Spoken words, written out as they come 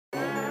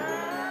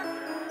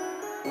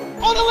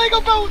On the Lego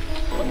boat!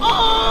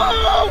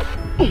 Oh!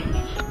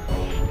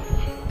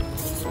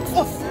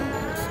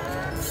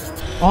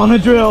 On the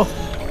drill.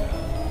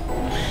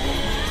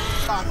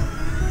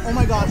 Oh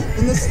my gosh,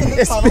 in this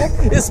tunnel?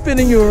 It's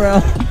spinning you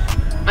around.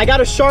 I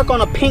got a shark on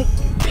a pink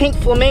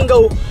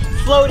flamingo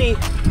floaty.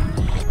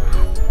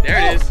 There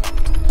it is.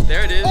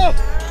 There it is. Oh.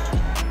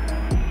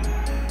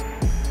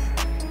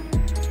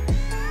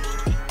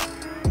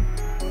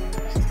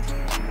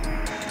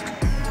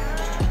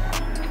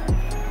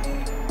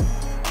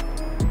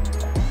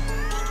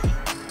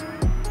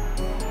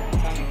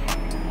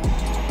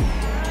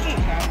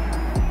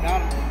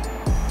 Got him.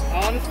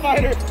 On the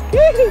spider.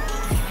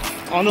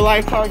 On the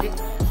live target.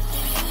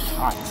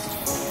 Nice.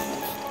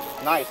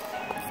 Nice.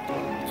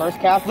 First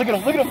cast. Look at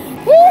him. Look at him.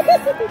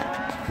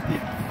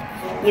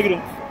 Look at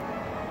him.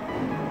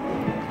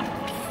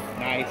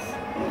 Nice.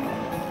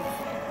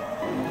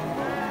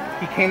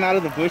 He came out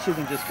of the bushes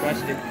and just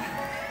crushed it.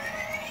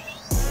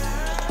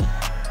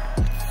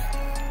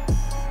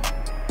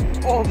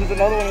 Oh, there's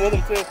another one with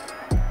him too.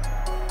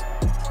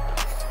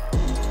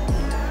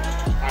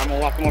 I'm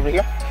gonna walk him over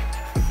here.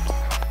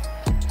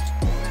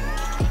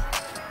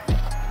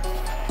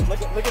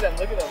 Look at him,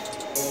 look at him.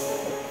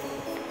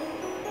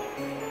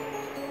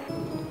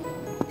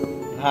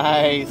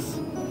 Nice.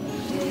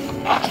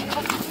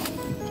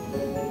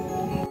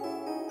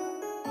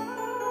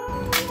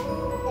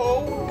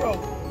 Oh, bro.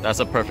 That's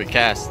a perfect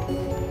cast.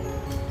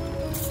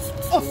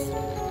 Oh.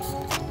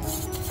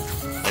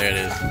 There it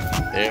is.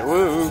 There,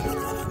 woo.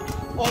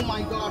 Oh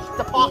my gosh,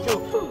 the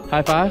Paco.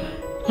 High five.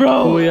 Bro.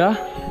 Oh yeah.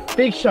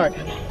 Big shark.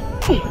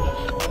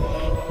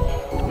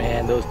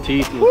 Man, those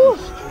teeth will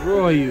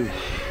destroy you.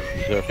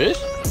 Is there a fish?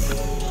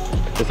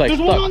 It's like there's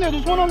stuck. one on there,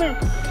 there's one on there.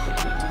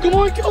 Come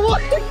on, come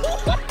on.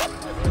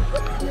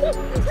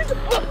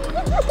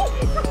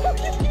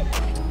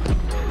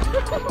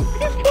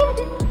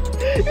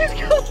 He's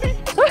coming.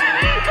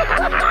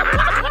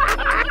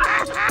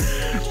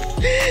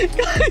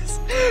 Guys,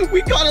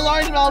 we caught a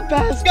largemouth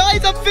bass.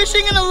 Guys, I'm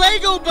fishing in a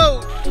Lego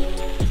boat.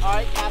 All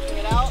right, casting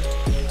it out.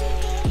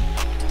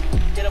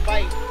 Get a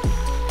bite.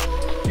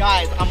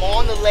 Guys, I'm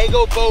on the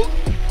Lego boat.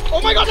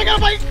 Oh my gosh, I got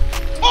a bite.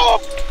 Oh,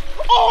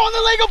 on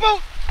the Lego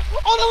boat.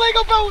 On the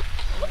Lego boat.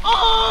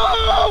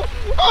 Oh,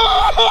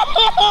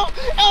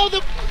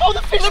 the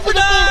fish is in the boat.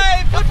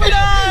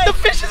 The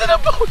fish is in the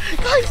boat.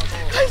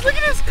 Guys, look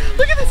at this.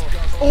 Look at this.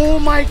 Oh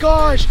my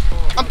gosh.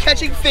 I'm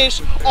catching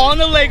fish on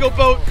the Lego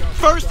boat.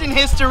 First in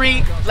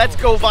history. Let's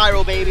go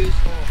viral, baby.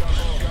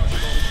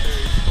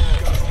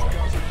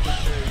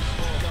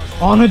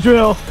 On the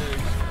drill.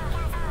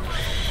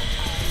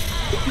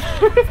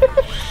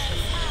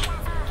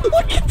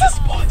 Look at this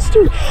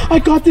monster. I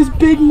got this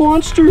big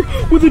monster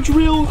with a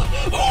drill.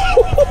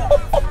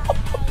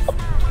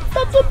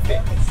 That's a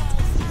beast.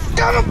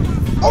 Got him.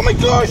 Oh my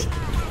gosh.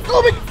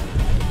 Oh my.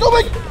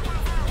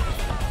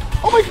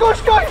 Oh my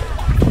gosh, guys.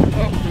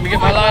 Oh, let me get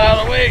my line out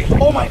of the way.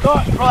 Oh my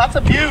gosh, bro, that's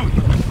a beaut.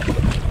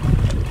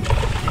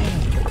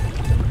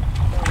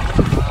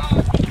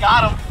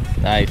 Got him.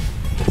 Nice.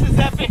 This is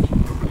epic.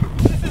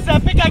 This is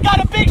epic. I got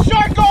a big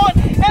shark on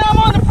and I'm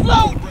on the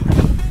float.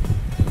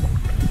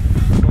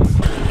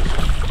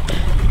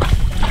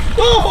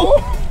 Oh!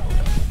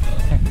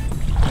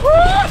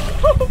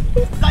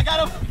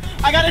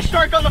 I got a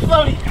shark on the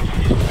floaty.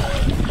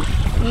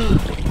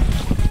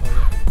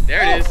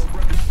 There it is.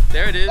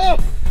 There it is. Oh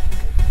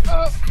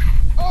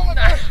my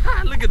gosh.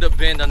 Look at the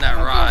bend on that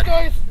rod.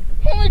 Guys.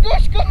 Oh my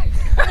gosh, guys.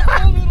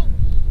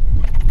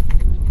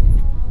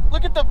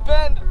 Look at the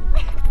bend.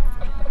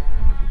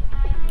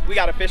 We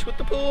got a fish with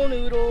the pool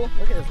noodle.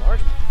 Look at this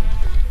largemouth.